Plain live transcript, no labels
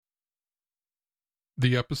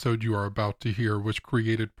The episode you are about to hear was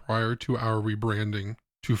created prior to our rebranding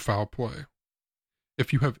to Foul Play.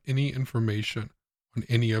 If you have any information on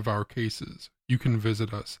any of our cases, you can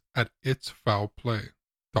visit us at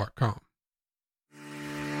itsfoulplay.com.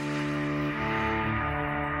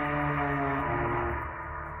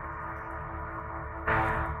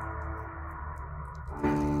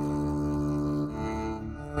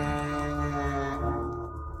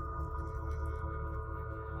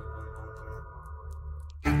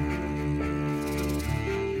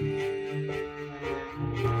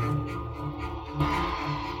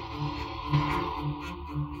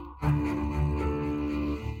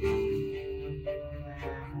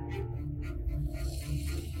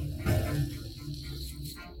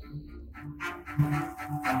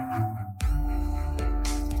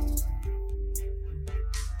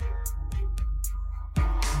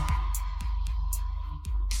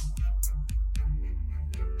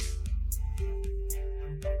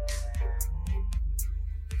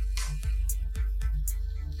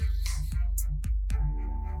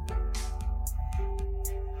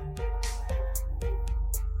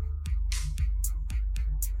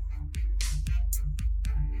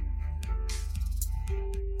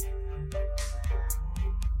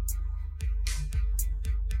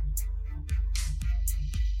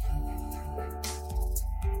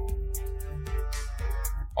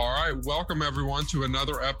 All right, welcome everyone to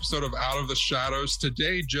another episode of Out of the Shadows.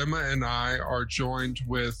 Today, Gemma and I are joined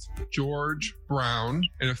with George Brown.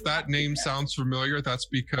 And if that name sounds familiar, that's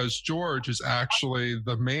because George is actually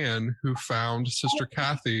the man who found Sister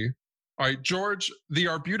Cathy. All right, George, the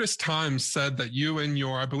Arbutus Times said that you and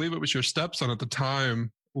I believe it was your stepson at the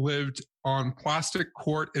time, lived on Plastic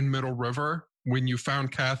Court in Middle River when you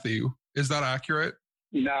found Cathy. Is that accurate?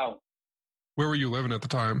 No. Where were you living at the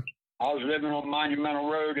time? I was living on Monumental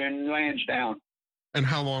Road in Lansdowne. And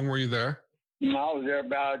how long were you there? I was there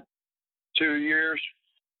about 2 years.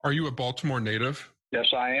 Are you a Baltimore native? Yes,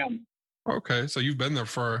 I am. Okay, so you've been there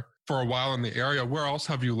for a while in the area. Where else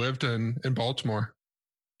have you lived in Baltimore?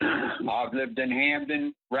 I've lived in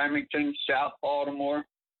Hamden, Remington, South Baltimore.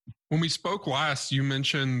 When we spoke last, you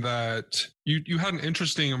mentioned that you had an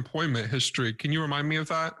interesting employment history. Can you remind me of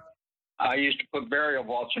that? I used to put burial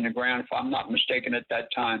vaults in the ground, if I'm not mistaken, at that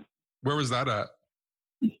time. Where was that at?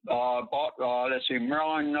 Let's see,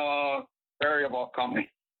 Maryland Burial Vault Company.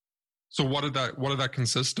 So what did that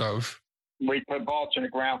consist of? We put vaults in the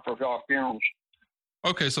ground for our funerals.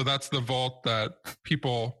 Okay, so that's the vault that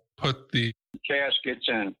people put the caskets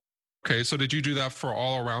in. Okay, so did you do that for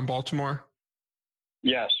all around Baltimore?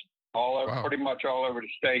 Yes, all over, wow. Pretty much all over the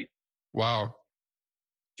state. Wow.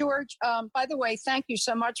 George, by the way, thank you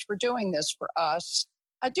so much for doing this for us.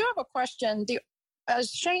 I do have a question.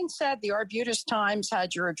 As Shane said, the Arbutus Times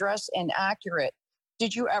had your address inaccurate.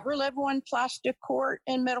 Did you ever live on Plastic Court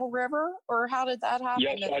in Middle River, or how did that happen?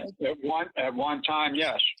 Yes, at one time,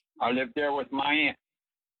 yes. I lived there with my aunt.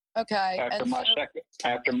 Okay. After my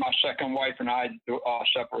second wife and I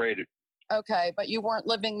separated. Okay, but you weren't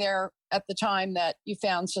living there at the time that you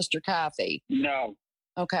found Sister Cathy? No.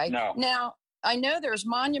 Okay. No. Now, I know there's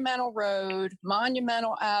Monumental Road,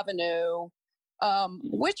 Monumental Avenue.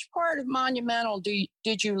 Which part of Monumental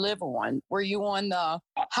did you live on? Were you on the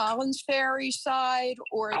Hollands Ferry side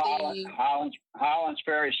or the Hollands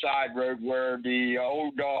Ferry side road where the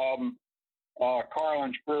old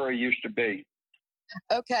Carlin's Brewery used to be?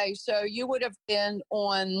 Okay, so you would have been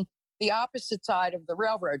on the opposite side of the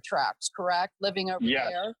railroad tracks, correct? Living over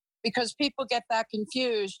there? Because people get that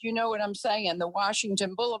confused. You know what I'm saying? The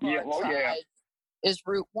Washington Boulevard side is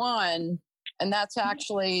Route 1. And that's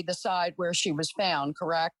actually the side where she was found,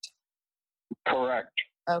 correct? Correct.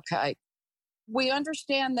 Okay. We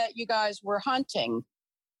understand that you guys were hunting.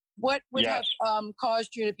 What would have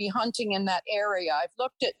caused you to be hunting in that area? I've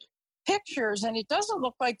looked at pictures, and it doesn't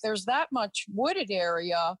look like there's that much wooded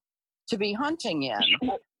area to be hunting in.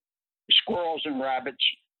 Squirrels and rabbits.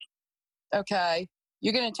 Okay.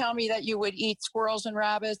 You're going to tell me that you would eat squirrels and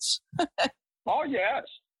rabbits? Oh, yes.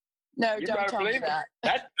 No, don't tell me that.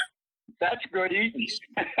 That's good eating.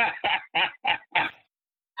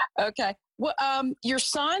 Okay. Well, your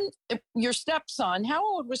stepson, how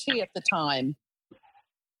old was he at the time?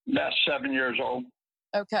 That's 7 years old.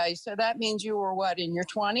 Okay. So that means you were what, in your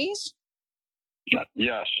 20s? Yes.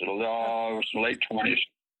 It was late 20s.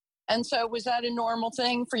 And so was that a normal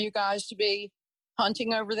thing for you guys to be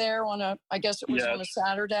hunting over there on I guess it was on a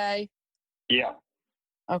Saturday? Yeah.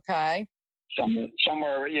 Okay.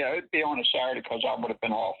 Somewhere, it'd be on a Saturday because I would have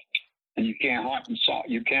been off. And you can't hunt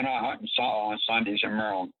cannot hunt on Sundays in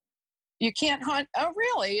Maryland. You can't hunt. Oh,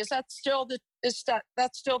 really? Is that still the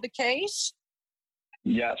case?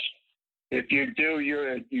 Yes. If you do,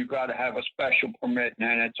 you got to have a special permit,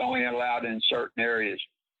 and it's only allowed in certain areas.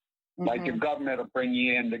 Mm-hmm. Like the government will bring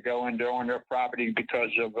you in to go into on their property because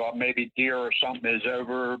of maybe deer or something is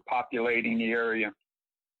overpopulating the area.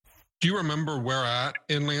 Do you remember where at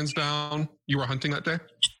in Lansdowne you were hunting that day?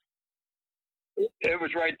 It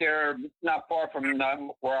was right there, not far from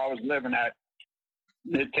where I was living at.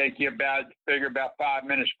 It'd take you about 5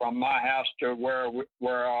 minutes from my house to where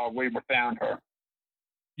we found her.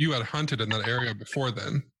 You had hunted in that area before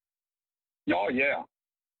then? Oh, yeah.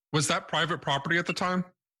 Was that private property at the time?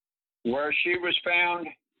 Where she was found,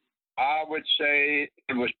 I would say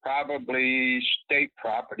it was probably state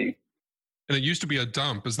property. And it used to be a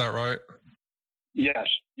dump, is that right? Yes.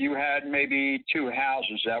 You had maybe 2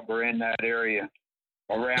 houses that were in that area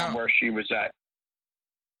around where she was at.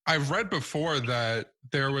 I've read before that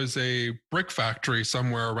there was a brick factory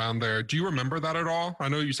somewhere around there. Do you remember that at all? I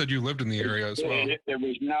know you said you lived in the area as well.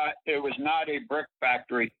 It was not a brick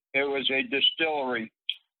factory. It was a distillery.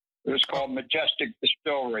 It was called Majestic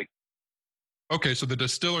Distillery. Okay, so the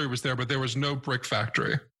distillery was there, but there was no brick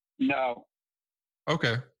factory. No.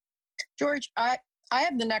 Okay. George, I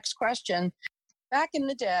have the next question. Back in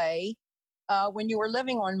the day, when you were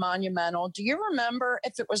living on Monumental, do you remember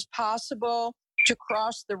if it was possible to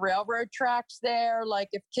cross the railroad tracks there? Like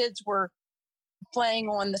if kids were playing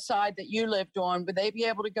on the side that you lived on, would they be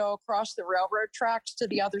able to go across the railroad tracks to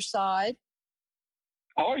the other side?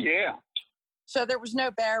 Oh, yeah. So there was no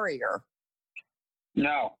barrier?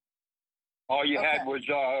 No. All you had was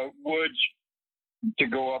woods to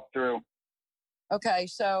go up through. Okay,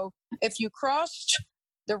 so if you crossed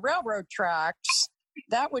the railroad tracks,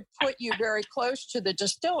 that would put you very close to the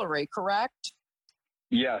distillery, correct?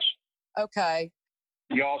 Yes. Okay.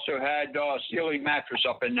 You also had Sealy Mattress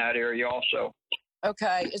up in that area also.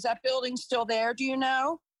 Okay. Is that building still there, do you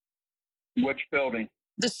know? Which building?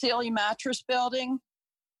 The Sealy Mattress building?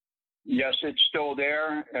 Yes, it's still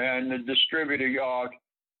there. And the distributor,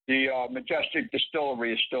 the Majestic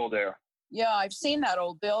Distillery is still there. Yeah, I've seen that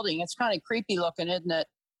old building. It's kind of creepy looking, isn't it?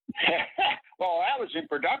 Well, that was in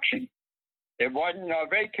production. It wasn't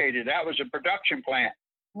vacated. That was a production plant.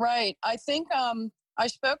 Right. I think I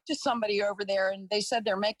spoke to somebody over there and they said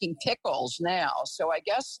they're making pickles now. So I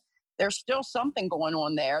guess there's still something going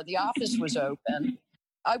on there. The office was open.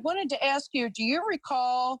 I wanted to ask you, do you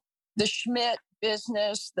recall the Schmidt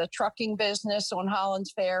business, the trucking business on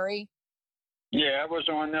Holland's Ferry? Yeah, it was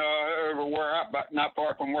on over but not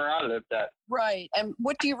far from where I lived at. Right. And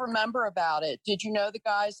what do you remember about it? Did you know the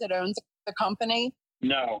guys that owned the company?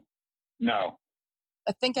 No.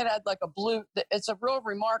 I think it had like it's a real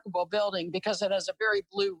remarkable building because it has a very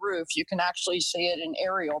blue roof. You can actually see it in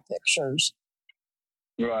aerial pictures.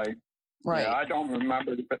 Right. Right. Yeah, I don't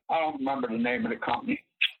remember the name of the company.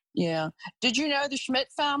 Yeah. Did you know the Schmidt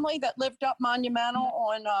family that lived up Monumental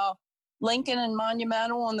on Lincoln and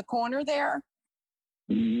Monumental on the corner there?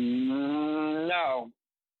 No.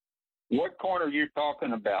 What corner are you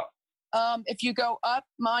talking about? If you go up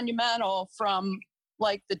Monumental from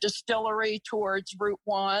like the distillery towards Route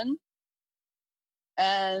 1.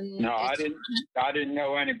 And no, I didn't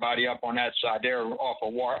know anybody up on that side. They're off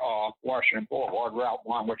of Washington Boulevard, Route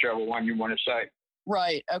 1, whichever one you want to say.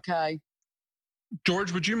 Right. Okay.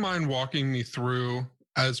 George, would you mind walking me through,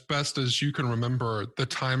 as best as you can remember, the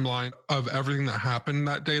timeline of everything that happened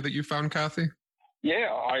that day that you found Cathy? Yeah,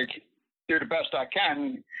 I do the best I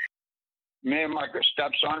can. Me and my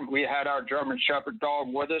stepson, we had our German Shepherd dog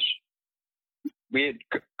with us. We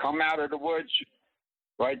had come out of the woods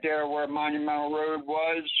right there where Monumental Road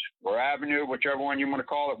was, or Avenue, whichever one you want to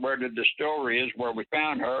call it, where the distillery is, where we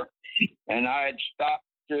found her. And I had stopped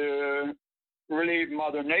to relieve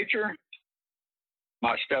Mother Nature.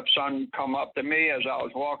 My stepson come up to me as I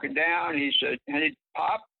was walking down. He said, "Hey,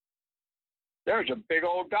 Pop, there's a big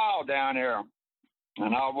old doll down there."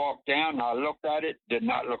 And I walked down and I looked at it. Did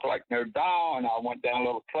not look like no doll. And I went down a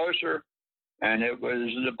little closer, and it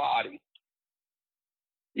was the body.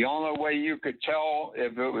 The only way you could tell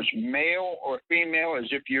if it was male or female is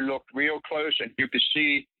if you looked real close and you could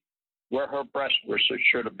see where her breast was. It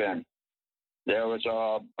should have been. There was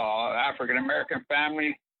a African-American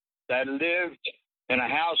family that lived in a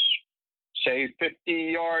house, say 50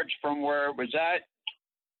 yards from where it was at.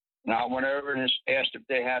 And I went over and asked if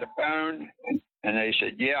they had a phone. And they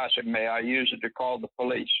said, yeah. I said, may I use it to call the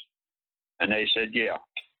police? And they said, yeah.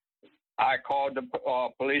 I called the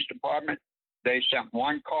police department. They sent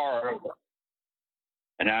one car over.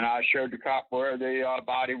 And then I showed the cop where the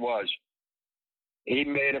body was. He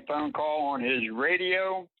made a phone call on his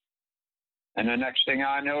radio. And the next thing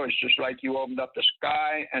I know, it's just like you opened up the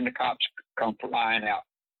sky and the cops come flying out.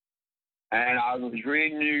 And I was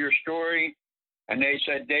reading your story, and they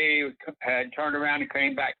said they had turned around and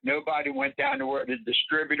came back. Nobody went down to where the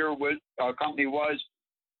distributor company was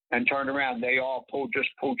and turned around. They all pulled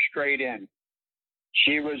straight in.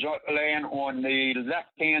 She was laying on the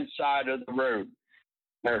left-hand side of the road.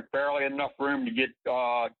 There's barely enough room to get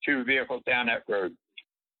 2 vehicles down that road.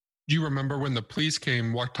 Do you remember when the police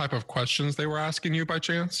came, what type of questions they were asking you by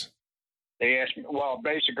chance? They asked me,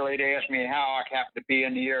 basically they asked me how I happened to be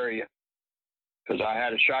in the area. Because I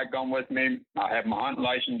had a shotgun with me. I had my hunting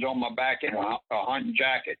license on my back and a hunting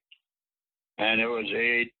jacket. And it was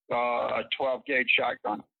a 12-gauge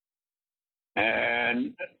shotgun.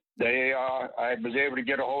 And I was able to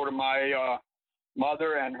get a hold of my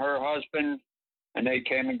mother and her husband, and they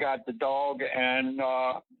came and got the dog and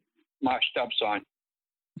my stepson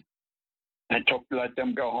and let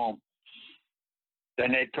them go home.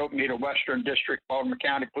 Then they took me to Western District Baltimore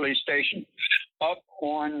County Police Station up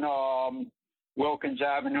on Wilkins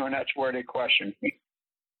Avenue, and that's where they questioned me.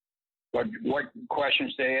 But what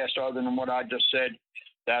questions they asked other than what I just said,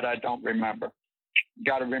 that I don't remember.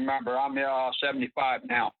 Got to remember, I'm 75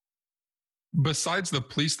 now. Besides the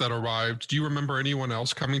police that arrived, do you remember anyone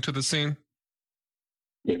else coming to the scene?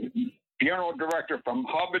 Funeral director from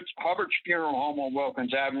Hubbard's Funeral Home on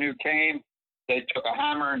Wilkins Avenue came. They took a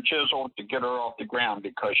hammer and chisel to get her off the ground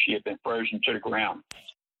because she had been frozen to the ground.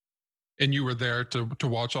 And you were there to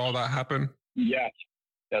watch all that happen? Yes.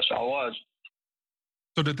 Yes, I was.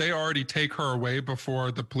 So did they already take her away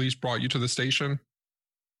before the police brought you to the station?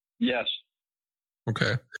 Yes.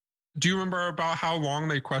 Okay. Do you remember about how long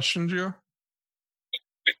they questioned you?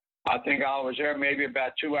 I think I was there maybe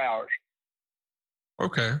about 2 hours.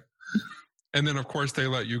 Okay. And then, of course, they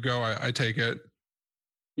let you go, I take it.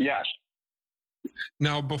 Yes.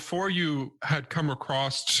 Now, before you had come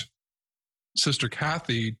across Sister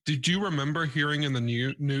Cathy, did you remember hearing in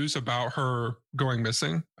the news about her going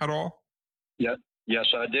missing at all? Yes,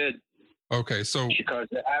 I did. Okay, so... Because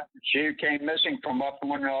she came missing from up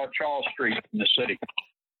on Charles Street in the city.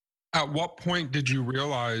 At what point did you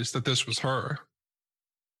realize that this was her?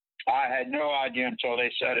 I had no idea until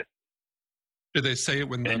they said it. Did they say it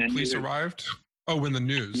when the police arrived? Oh, in the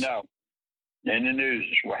news? No. In the news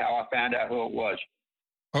is how I found out who it was.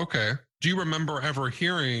 Okay. Do you remember ever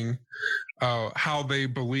hearing how they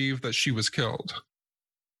believe that she was killed?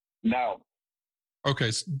 No.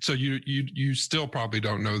 Okay, so you still probably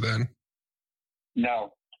don't know then.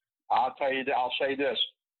 No. I'll say this.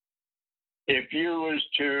 If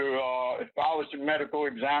I was the medical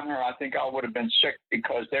examiner, I think I would have been sick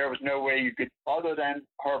because there was no way you could, other than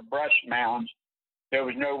her breast mounds, there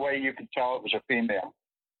was no way you could tell it was a female.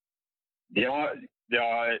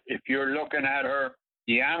 If you're looking at her,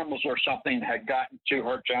 the animals or something had gotten to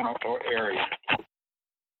her genital area.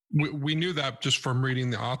 We knew that just from reading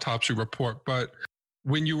the autopsy report, but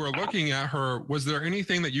when you were looking at her, was there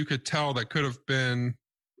anything that you could tell that could have been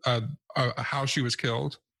how she was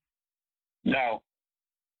killed? No.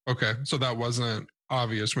 Okay, so that wasn't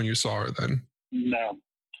obvious when you saw her then? No.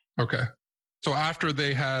 Okay. So after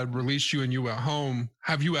they had released you and you went home,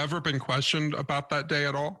 have you ever been questioned about that day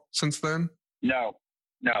at all since then? No.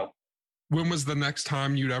 When was the next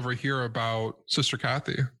time you'd ever hear about Sister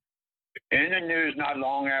Cathy? In the news not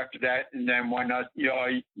long after that, and then when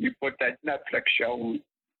you put that Netflix show.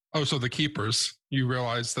 Oh, so The Keepers. You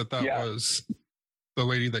realized that was the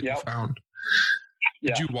lady that you found.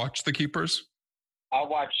 Did you watch The Keepers? I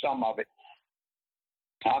watched some of it.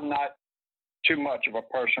 I'm not too much of a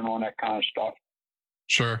person on that kind of stuff.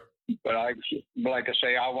 Sure. But like I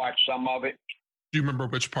say, I watched some of it. Do you remember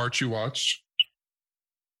which parts you watched?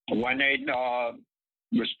 When they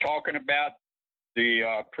was talking about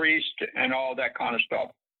the priest and all that kind of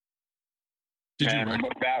stuff.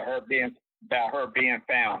 About her being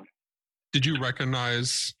found. Did you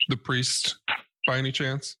recognize the priest by any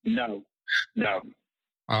chance? No.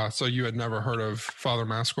 So you had never heard of Father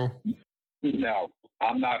Maskell? No,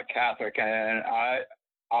 I'm not a Catholic, and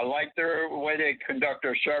I like their way they conduct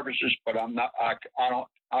their services, but I'm not. I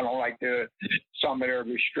don't like some of their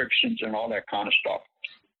restrictions and all that kind of stuff.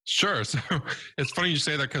 Sure. So it's funny you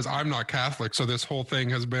say that because I'm not Catholic. So this whole thing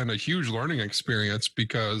has been a huge learning experience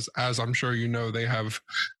because, as I'm sure you know, they have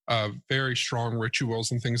very strong rituals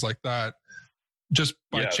and things like that. Just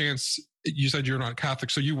by chance, you said you're not Catholic,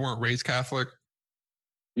 so you weren't raised Catholic?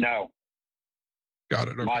 No. Got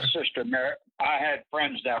it. Okay. My sister, I had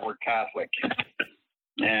friends that were Catholic,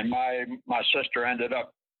 and my sister ended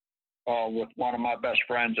up with one of my best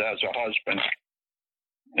friends as a husband,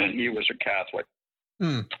 and he was a Catholic.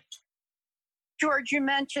 George, you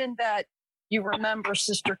mentioned that you remember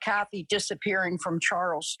Sister Cathy disappearing from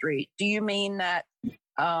Charles Street. Do you mean that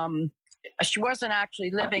she wasn't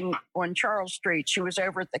actually living on Charles Street. She was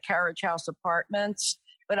over at the Carriage House Apartments.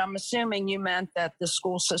 But I'm assuming you meant that the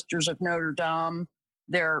School Sisters of Notre Dame,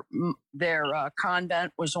 their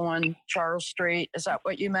convent was on Charles Street. Is that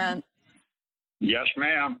what you meant? Yes,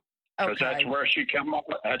 ma'am. Because Okay. that's where she came up.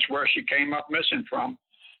 That's where she came up missing from.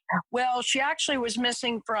 Well, she actually was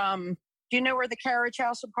missing from. Do you know where the Carriage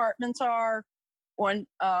House Apartments are? On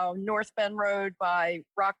North Bend Road by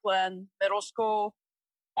Rockland Middle School.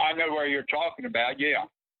 I know where you're talking about. Yeah.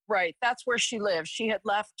 Right. That's where she lived. She had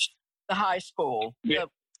left the high school. Yeah.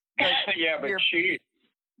 Yeah, but she,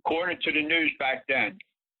 according to the news back then,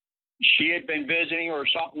 she had been visiting or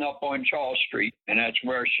something up on Charles Street, and that's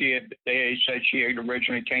where they said she had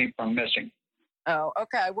originally came from missing. Oh,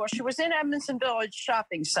 okay. Well, she was in Edmondson Village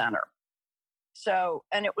Shopping Center. So,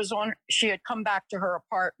 and it was she had come back to her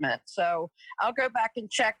apartment. So I'll go back and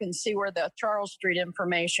check and see where the Charles Street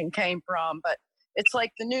information came from. But it's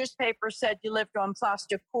like the newspaper said you lived on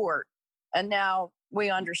Plastic Court. And now we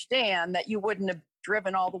understand that you wouldn't have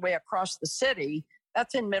driven all the way across the city.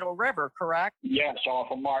 That's in Middle River, correct? Yes, off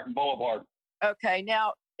of Martin Boulevard. Okay.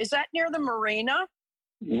 Now, is that near the marina?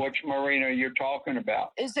 Which marina are you talking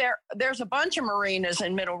about? There's a bunch of marinas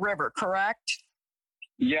in Middle River, correct?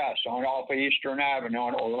 Yes, off of Eastern Avenue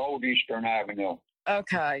or Old Eastern Avenue.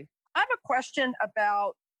 Okay. I have a question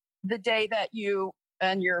about the day that you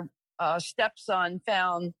and your stepson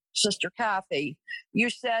found Sister Cathy.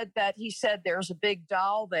 You said that he said there's a big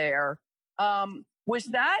doll there. Was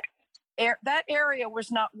that area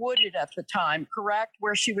was not wooded at the time, correct?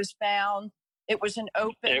 Where she was found, it was an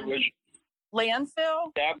open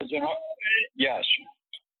landfill? That was yes.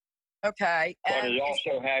 Okay. But it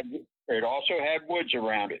also had woods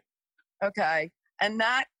around it. Okay. And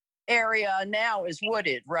that area now is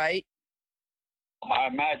wooded, right? I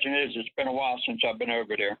imagine it is. It's been a while since I've been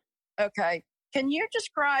over there. Okay. Can you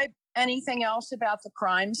describe anything else about the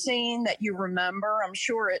crime scene that you remember? I'm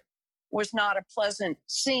sure it was not a pleasant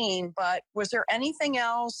scene, but was there anything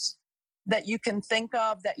else that you can think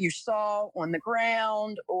of that you saw on the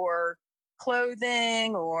ground, or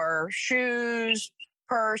clothing or shoes,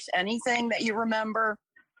 purse, anything that you remember?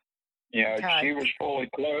 Yeah, Okay. She was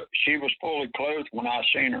fully clothed when I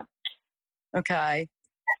seen her. Okay.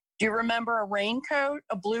 Do you remember a raincoat,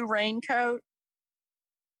 a blue raincoat?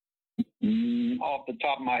 Off the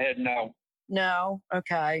top of my head, no. No?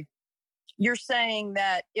 Okay. You're saying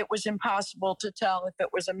that it was impossible to tell if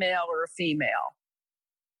it was a male or a female.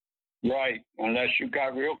 Right, unless you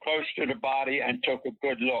got real close to the body and took a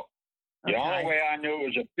good look. The only way I knew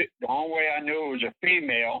it was a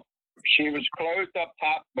female. She was clothed up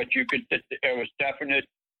top, but it was definite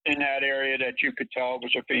in that area that you could tell it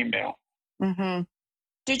was a female. Mm-hmm.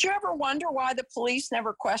 Did you ever wonder why the police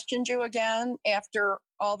never questioned you again after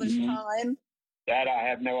all this time? That I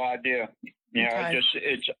have no idea. You know,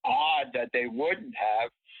 it's odd that they wouldn't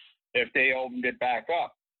have if they opened it back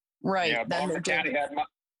up. Right. Yeah, Baltimore County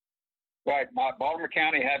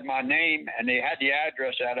had my name, and they had the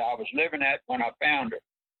address that I was living at when I found her.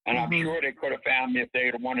 And I'm sure they could have found me if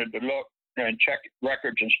they'd have wanted to look and check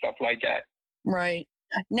records and stuff like that. Right.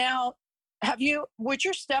 Now, would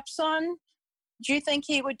your stepson, do you think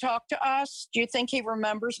he would talk to us? Do you think he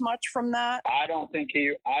remembers much from that? I don't think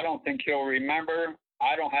he'll remember.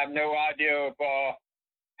 I don't have no idea of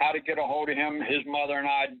how to get a hold of him. His mother and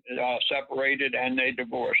I separated, and they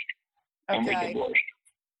divorced. And we divorced.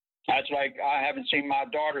 That's like I haven't seen my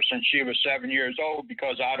daughter since she was 7 years old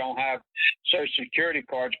because I don't have Social Security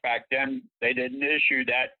cards back then. They didn't issue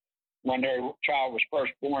that when their child was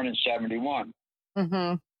first born in 1971.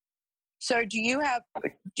 Mm-hmm. So do you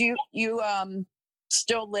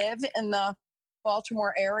still live in the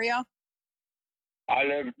Baltimore area? I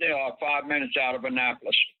live 5 minutes out of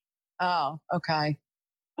Annapolis. Oh, okay.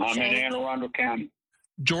 I'm in Anne Arundel County.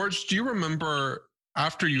 George, do you remember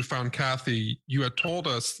after you found Cathy, you had told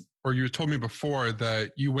us, or you had told me before,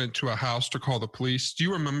 that you went to a house to call the police. Do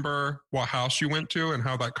you remember what house you went to and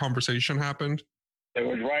how that conversation happened? It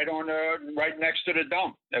was right next to the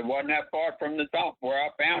dump. It wasn't that far from the dump where I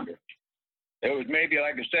found her. It was maybe,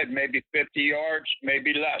 like I said, maybe 50 yards,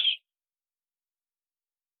 maybe less.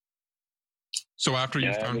 So after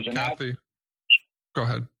you found Cathy, go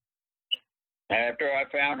ahead. After I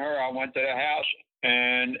found her, I went to the house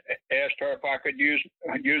and asked her if I could use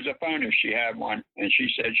a phone if she had one. And she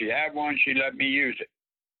said she had one. She let me use it.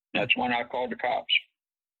 That's when I called the cops.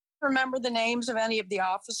 Remember the names of any of the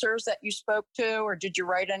officers that you spoke to, or did you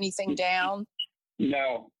write anything down?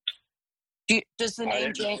 No. Does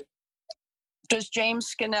James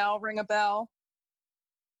Scannell ring a bell?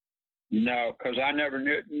 No, because I never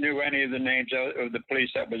knew any of the names of the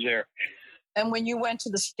police that was there. And when you went to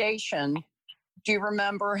the station, do you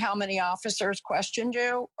remember how many officers questioned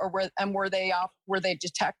you, or were they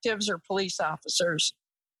detectives or police officers?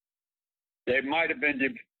 They might have been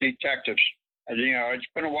detectives. It's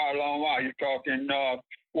been a long while. You're talking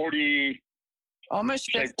 40,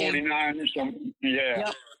 almost 50. 49 or something.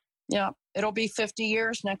 Yeah. Yeah. It'll be 50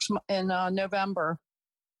 years in November.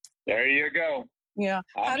 There you go. Yeah.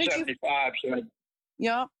 I'm 75. So.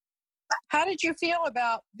 Yeah. How did you feel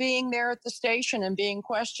about being there at the station and being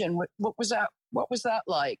questioned? What was that? What was that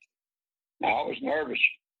like? I was nervous.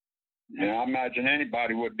 I imagine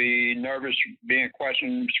anybody would be nervous being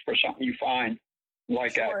questioned for something you find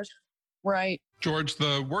like that. Right. George,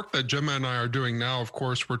 the work that Gemma and I are doing now, of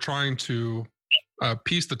course, we're trying to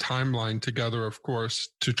piece the timeline together, of course,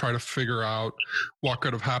 to try to figure out what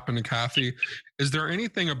could have happened to Cathy. Is there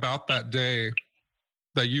anything about that day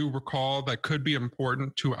that you recall that could be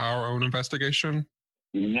important to our own investigation?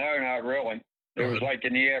 No, not really. It was like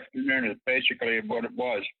in the afternoon, is basically what it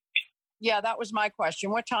was. Yeah, that was my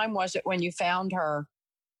question. What time was it when you found her?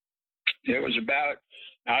 It was about,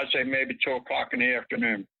 I'd say maybe 2 o'clock in the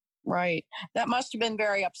afternoon. Right. That must have been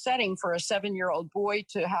very upsetting for a 7-year-old boy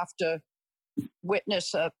to have to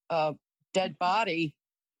witness a dead body.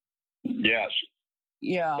 Yes.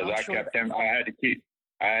 Yeah. Because I kept him. I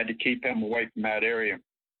had to keep him away from that area.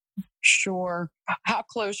 Sure. How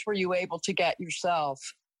close were you able to get yourself?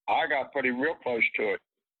 I got pretty real close to it.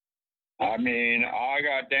 I mean, I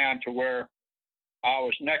got down to where I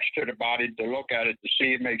was next to the body to look at it to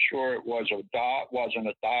see, make sure it wasn't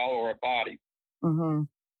a doll or a body. Mm-hmm.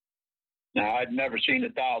 Now, I'd never seen a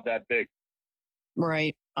doll that big.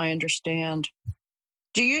 Right. I understand.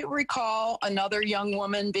 Do you recall another young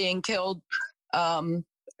woman being killed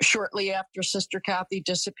shortly after Sister Cathy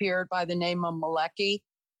disappeared by the name of Malecki?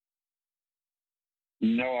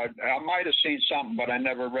 No, I might have seen something, but I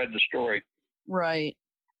never read the story. Right.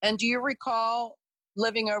 And do you recall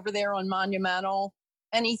living over there on Monumental,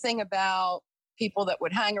 anything about people that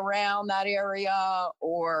would hang around that area?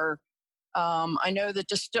 Or I know the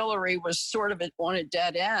distillery was sort of on a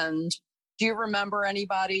dead end. Do you remember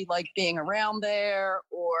anybody like being around there,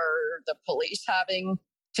 or the police having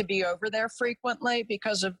to be over there frequently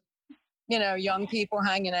because of, young people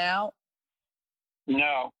hanging out?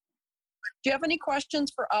 No. Do you have any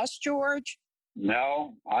questions for us, George?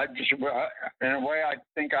 No, I just, in a way, I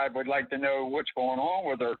think I would like to know what's going on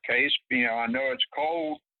with her case. I know it's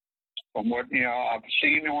cold from what, I've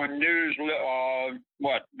seen on news,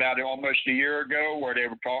 about almost a year ago, where they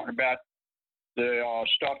were talking about the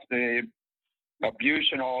stuff, the abuse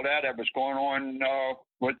and all that was going on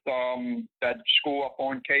with that school up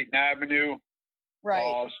on Caton Avenue.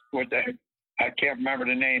 Right. I can't remember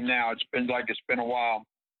the name now. It's been a while.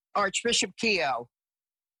 Archbishop Keogh.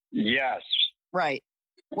 Yes. Right.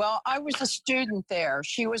 Well, I was a student there.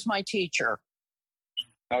 She was my teacher.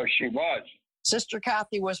 Oh, she was. Sister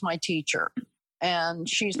Cathy was my teacher. And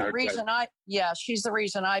she's the reason she's the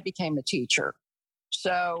reason I became a teacher.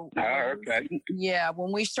 So,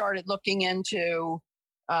 when we started looking into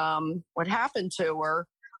what happened to her,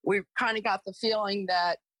 we kind of got the feeling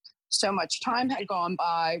that so much time had gone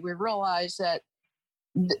by, we realized that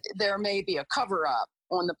there may be a cover-up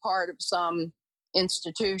on the part of some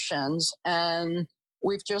institutions. And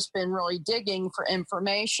we've just been really digging for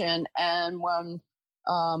information. And when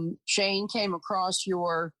Shane came across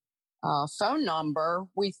your phone number,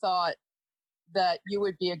 we thought that you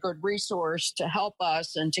would be a good resource to help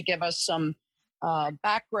us and to give us some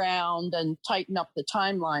background and tighten up the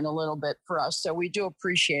timeline a little bit for us. So we do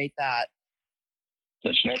appreciate that.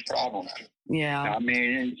 That's no problem. Yeah. I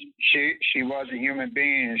mean, she was a human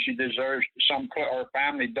being, and she deserves her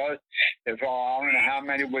family does. I don't know how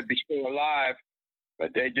many would be still alive, but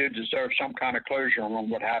they do deserve some kind of closure on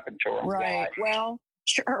what happened to her. Right. Well,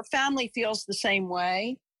 her family feels the same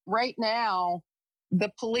way. Right now, the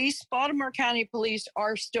police, Baltimore County Police,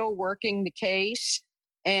 are still working the case,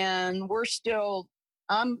 and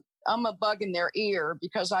I'm a bug in their ear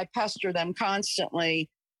because I pester them constantly.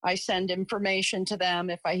 I send information to them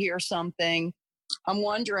if I hear something. I'm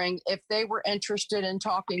wondering if they were interested in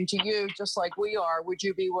talking to you just like we are, would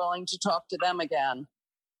you be willing to talk to them again?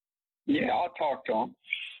 Yeah, I'll talk to them.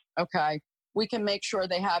 Okay. We can make sure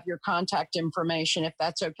they have your contact information if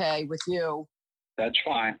that's okay with you. That's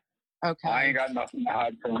fine. Okay. I ain't got nothing to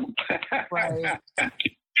hide from them. Right.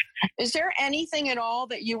 Is there anything at all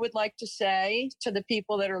that you would like to say to the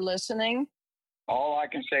people that are listening? All I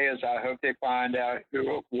can say is I hope they find out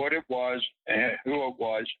what it was and who it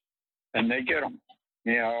was, and they get them.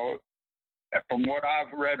 From what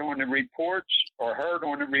I've read on the reports or heard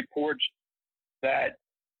on the reports, that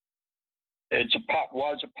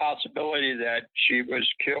was a possibility that she was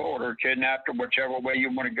killed or kidnapped, or whichever way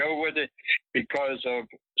you want to go with it, because of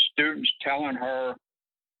students telling her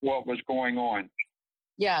what was going on.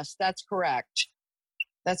 Yes, that's correct.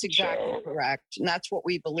 That's exactly correct. And that's what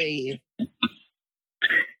we believe.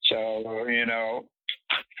 So,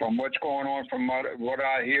 from what's going on, from what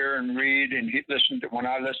I hear and read and when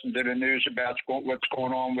I listen to the news about what's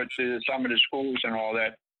going on with some of the schools and all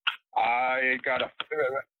that, I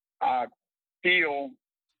feel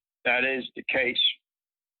that is the case.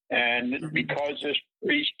 And because this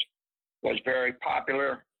priest was very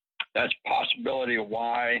popular, that's a possibility of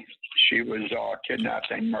why she was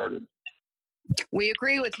kidnapped and murdered. We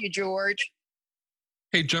agree with you, George.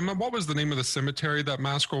 Hey, Gemma, what was the name of the cemetery that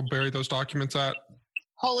Maskell buried those documents at?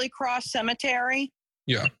 Holy Cross Cemetery?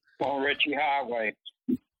 Yeah. On Ritchie Highway.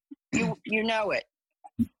 You know it.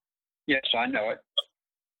 Yes, I know it.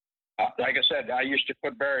 Like I said, I used to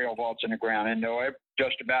put burial vaults in the ground and know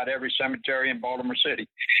just about every cemetery in Baltimore City,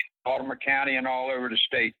 Baltimore County, and all over the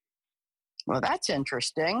state. Well, that's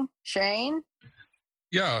interesting. Shane?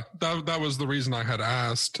 Yeah, that was the reason I had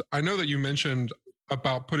asked. I know that you mentioned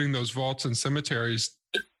about putting those vaults in cemeteries.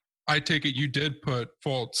 I take it you did put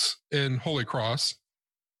vaults in Holy Cross.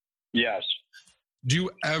 Yes. Do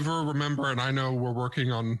you ever remember, and I know we're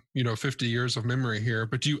working on, 50 years of memory here,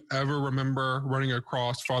 but do you ever remember running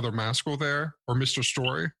across Father Maskell there or Mr.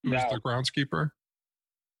 Story, who was the groundskeeper?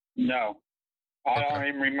 No. I don't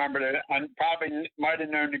even remember that. I probably might have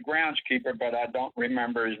known the groundskeeper, but I don't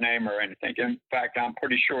remember his name or anything. In fact, I'm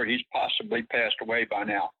pretty sure he's possibly passed away by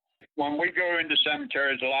now. When we go into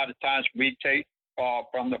cemeteries, a lot of times we take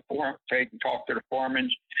from the take and talk to the foremen.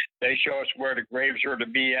 They show us where the graves are to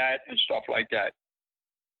be at and stuff like that.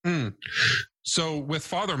 So with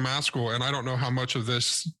Father Maskell, and I don't know how much of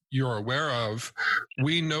this you're aware of,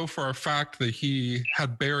 we know for a fact that he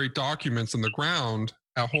had buried documents in the ground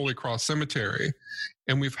at Holy Cross Cemetery.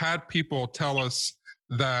 And we've had people tell us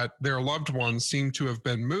that their loved ones seem to have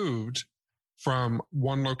been moved from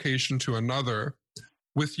one location to another.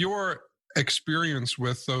 With your experience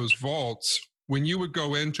with those vaults, when you would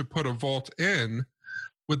go in to put a vault in,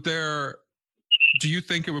 do you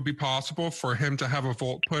think it would be possible for him to have a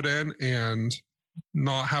vault put in and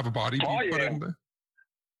not have a body be put in there?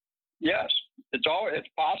 Yes, it's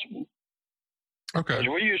possible. Okay.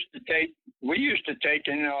 We used to take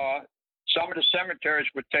in some of the cemeteries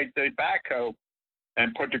would take the backhoe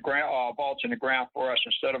and put the vaults in the ground for us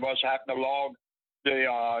instead of us having to log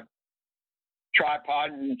the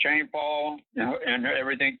tripod and chain fall and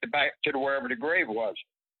everything back to wherever the grave was.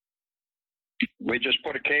 We just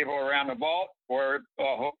put a cable around the vault or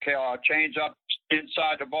hook chains up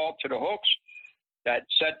inside the vault to the hooks that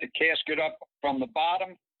set the casket up from the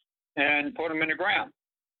bottom and put them in the ground.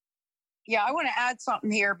 Yeah, I want to add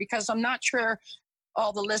something here because I'm not sure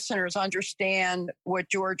all the listeners understand what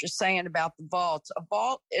George is saying about the vaults. A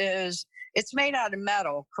vault it's made out of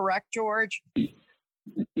metal, correct, George?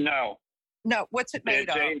 No. No, what's it made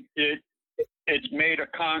of? It's made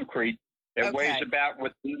of concrete. It weighs about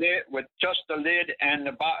with just the lid and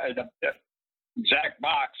the exact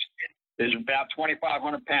box is about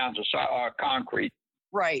 2,500 pounds of concrete.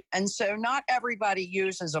 Right, and so not everybody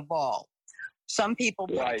uses a vault. Some people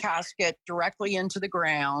put a casket directly into the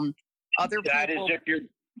ground. Other that people. That is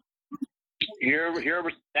if you're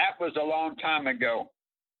that was a long time ago.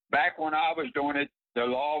 Back when I was doing it, the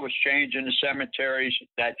law was changed in the cemeteries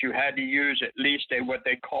that you had to use at least what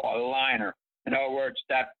they call a liner. In other words,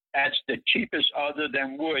 that's the cheapest other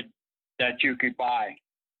than wood that you could buy.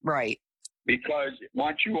 Right. Because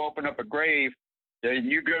once you open up a grave, then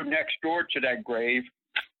you go next door to that grave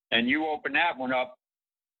and you open that one up,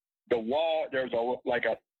 the wall, there's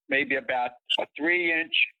maybe about a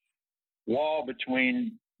 3-inch wall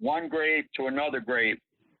between one grave to another grave.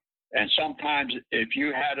 And sometimes if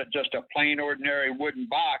you had just a plain ordinary wooden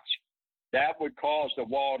box, that would cause the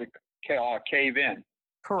wall to cave in.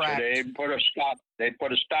 Correct. So they put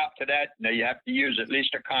a stop to that. Now you have to use at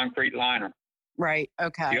least a concrete liner. Right.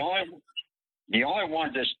 Okay. The only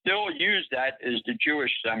ones that still use that is the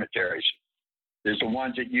Jewish cemeteries. There's the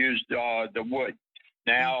ones that use the wood.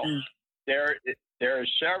 Now there are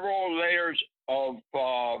several layers of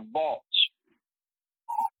vaults.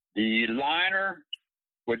 The liner,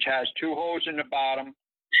 which has 2 holes in the bottom,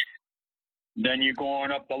 then you're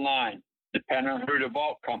going up the line, depending on who the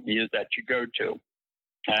vault company is that you go to.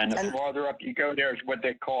 And the farther up you go, there's what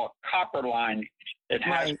they call a copper line. It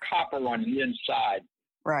has copper on the inside.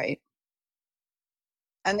 Right.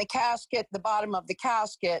 And the casket, the bottom of the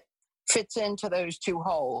casket fits into those 2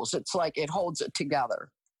 holes. It's like it holds it together.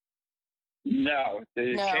 No,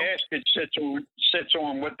 the casket sits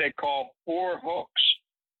on what they call 4 hooks.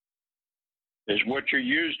 Is what you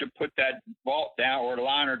use to put that vault down or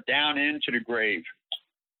liner down into the grave.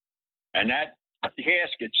 And that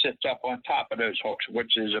casket sits up on top of those hooks,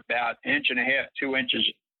 which is about 1.5 inches, 2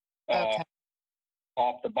 inches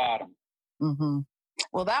off the bottom. Mm-hmm.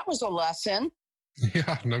 Well, that was a lesson.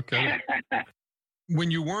 Yeah, no kidding.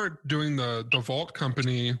 When you weren't doing the vault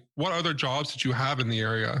company, what other jobs did you have in the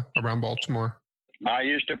area around Baltimore? I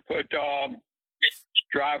used to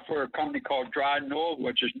drive for a company called Dryden Oil,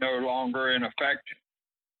 which is no longer in effect.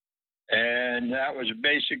 And that was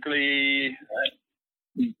basically,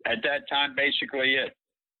 at that time, basically it.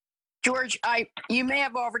 George, you may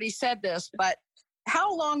have already said this, but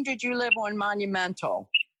how long did you live on Monumental?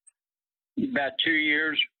 About 2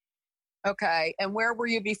 years. Okay. And where were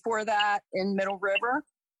you before that? In Middle River?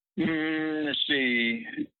 Let's see.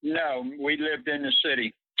 No, we lived in the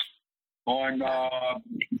city on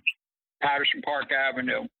Patterson Park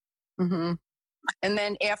Avenue. Mm-hmm. And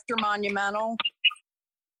then after Monumental?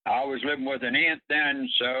 I was living with an aunt then,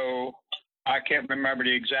 so I can't remember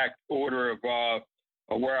the exact order of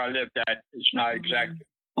where I lived at. It's not exact.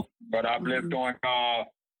 But I've lived on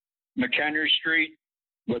McHenry Street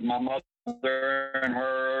with my mother and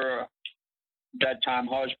her that time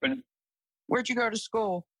husband. Where'd you go to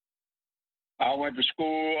school? I went to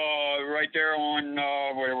school right there on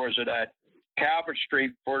where was it at? Calvert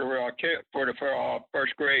Street for the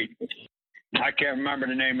first grade. I can't remember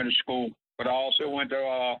the name of the school, but I also went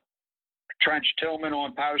to Trench Tillman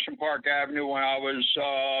on Patterson Park Avenue when I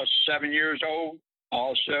was 7 years old.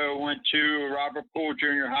 Also went to Robert Poole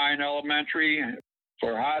Junior High and Elementary.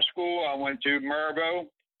 For high school, I went to Mervo.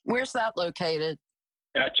 Where's that located?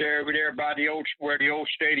 That's over there by where the old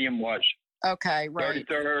stadium was. Okay, right.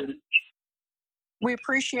 33rd. We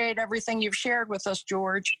appreciate everything you've shared with us,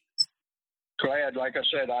 George. Glad, like I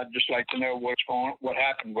said, I'd just like to know what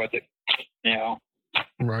happened with it,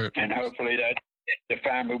 Right. And hopefully that the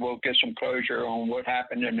family will get some closure on what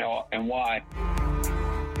happened and why.